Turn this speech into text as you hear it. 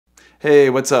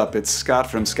Hey, what's up? It's Scott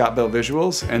from Scott Bell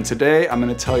Visuals, and today I'm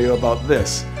going to tell you about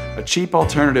this, a cheap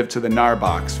alternative to the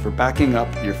Gnarbox for backing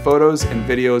up your photos and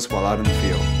videos while out in the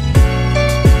field.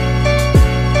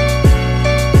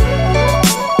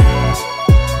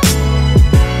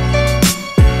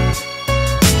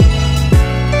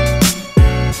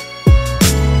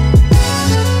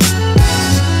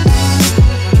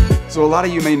 So a lot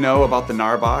of you may know about the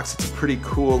Gnarbox. It's a pretty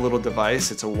cool little device.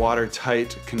 It's a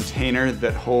watertight container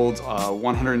that holds a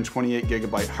 128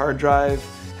 gigabyte hard drive,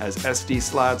 has SD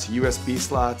slots, USB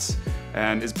slots,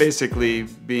 and is basically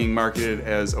being marketed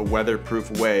as a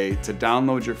weatherproof way to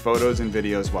download your photos and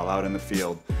videos while out in the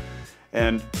field.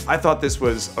 And I thought this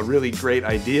was a really great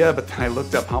idea, but then I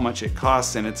looked up how much it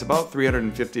costs, and it's about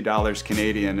 $350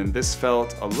 Canadian, and this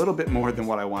felt a little bit more than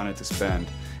what I wanted to spend.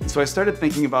 And so I started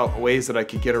thinking about ways that I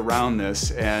could get around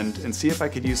this and see if I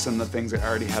could use some of the things I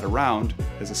already had around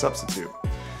as a substitute.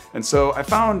 And so I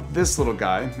found this little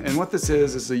guy, and what this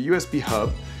is a USB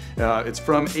hub. It's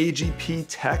from AGP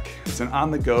Tech. It's an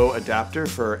on-the-go adapter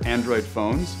for Android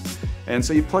phones. And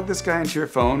so you plug this guy into your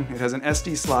phone. It has an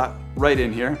SD slot right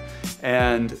in here,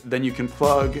 and then you can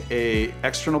plug an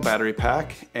external battery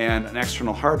pack and an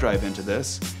external hard drive into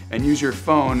this and use your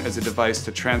phone as a device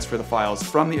to transfer the files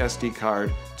from the SD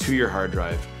card to your hard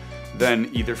drive. Then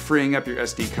either freeing up your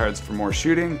SD cards for more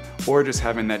shooting or just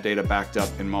having that data backed up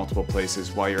in multiple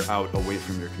places while you're out away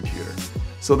from your computer.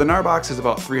 So the Gnarbox is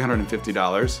about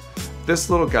 $350. This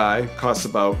little guy costs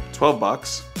about 12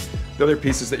 bucks. The other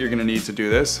pieces that you're going to need to do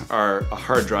this are a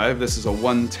hard drive. This is a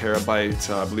 1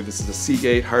 terabyte, I believe this is a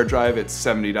Seagate hard drive. It's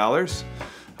 $70.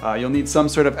 You'll need some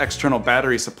sort of external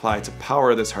battery supply to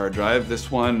power this hard drive. This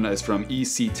one is from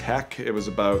EC Tech. It was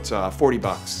about 40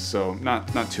 bucks, so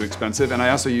not too expensive. And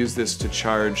I also use this to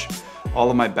charge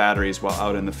all of my batteries while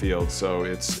out in the field, so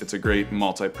it's a great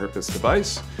multi-purpose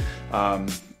device.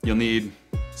 You'll need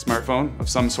smartphone of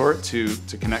some sort to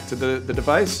connect to the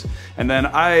device. And then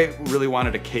I really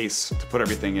wanted a case to put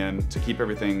everything in, to keep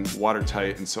everything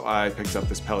watertight, and so I picked up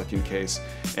this Pelican case,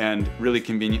 and really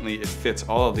conveniently it fits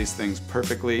all of these things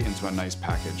perfectly into a nice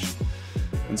package.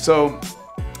 And so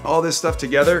all this stuff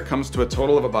together comes to a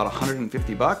total of about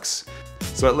 150 bucks.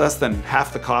 So at less than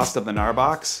half the cost of the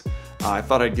Gnarbox, I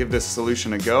thought I'd give this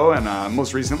solution a go, and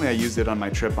most recently I used it on my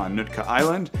trip on Nootka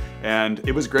Island, and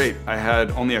it was great. I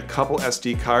had only a couple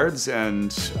SD cards,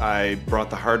 and I brought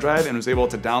the hard drive and was able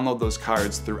to download those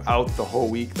cards throughout the whole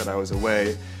week that I was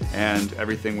away, and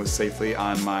everything was safely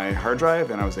on my hard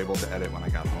drive, and I was able to edit when I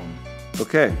got home.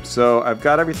 Okay, so I've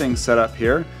got everything set up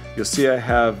here. You'll see I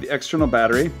have the external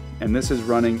battery, and this is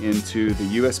running into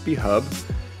the USB hub.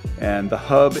 And the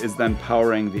hub is then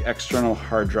powering the external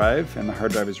hard drive, and the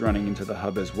hard drive is running into the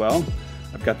hub as well.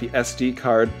 I've got the SD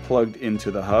card plugged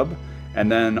into the hub,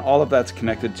 and then all of that's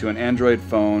connected to an Android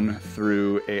phone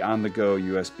through a on-the-go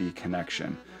USB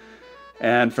connection.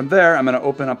 And from there, I'm going to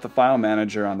open up the file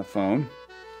manager on the phone,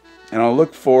 and I'll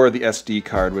look for the SD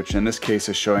card, which in this case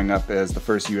is showing up as the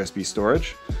first USB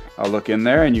storage. I'll look in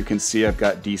there, and you can see I've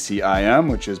got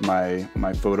DCIM, which is my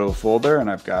photo folder,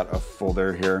 and I've got a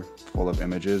folder here full of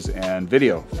images and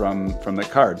video from the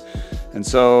card. And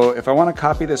so if I want to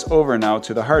copy this over now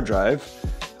to the hard drive,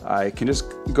 I can just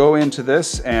go into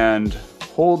this and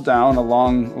hold down a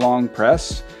long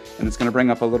press, and it's going to bring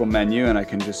up a little menu, and I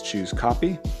can just choose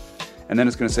copy. And then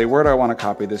it's going to say, where do I want to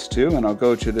copy this to? And I'll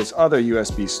go to this other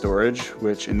USB storage,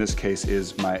 which in this case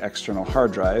is my external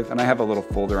hard drive. And I have a little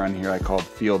folder on here I called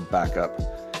Field Backup.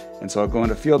 And so I'll go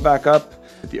into Field Backup,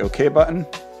 hit the OK button,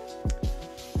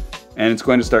 and it's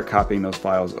going to start copying those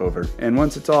files over. And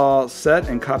once it's all set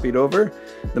and copied over,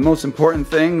 the most important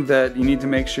thing that you need to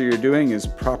make sure you're doing is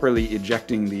properly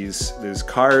ejecting these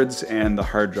cards and the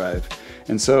hard drive.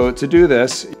 And so to do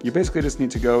this, you basically just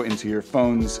need to go into your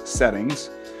phone's settings.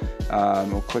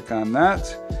 We'll click on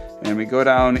that, and we go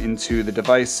down into the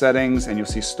device settings, and you'll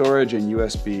see storage and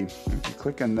USB. If you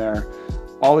click in there,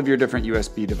 all of your different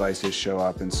USB devices show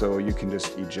up, and so you can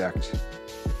just eject.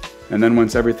 And then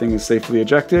once everything is safely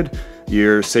ejected,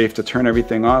 you're safe to turn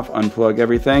everything off, unplug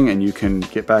everything, and you can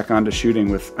get back onto shooting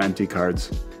with empty cards.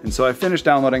 And so I finished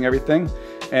downloading everything,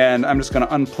 and I'm just going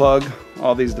to unplug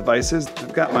all these devices.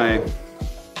 I've got my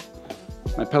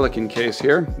Pelican case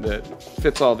here that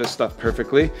fits all this stuff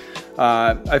perfectly.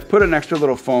 I've put an extra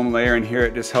little foam layer in here.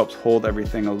 It just helps hold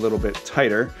everything a little bit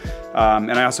tighter.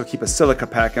 And I also keep a silica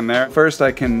pack in there. First,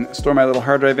 I can store my little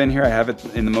hard drive in here. I have it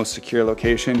in the most secure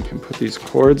location. You can put these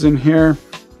cords in here.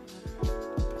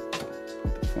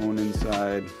 Put the phone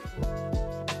inside.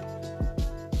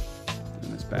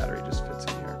 And this battery just fits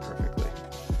in here perfectly.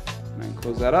 And then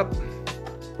close that up.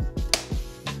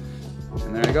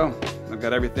 And there you go. I've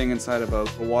got everything inside of a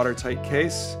watertight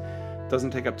case.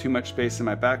 Doesn't take up too much space in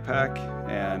my backpack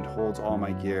and holds all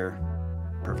my gear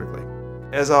perfectly.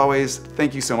 As always,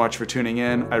 thank you so much for tuning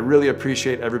in. I really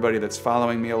appreciate everybody that's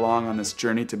following me along on this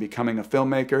journey to becoming a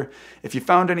filmmaker. If you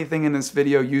found anything in this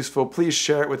video useful, please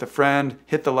share it with a friend,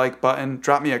 hit the like button,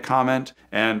 drop me a comment,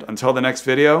 and until the next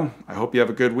video, I hope you have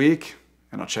a good week,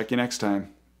 and I'll check you next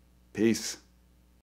time. Peace.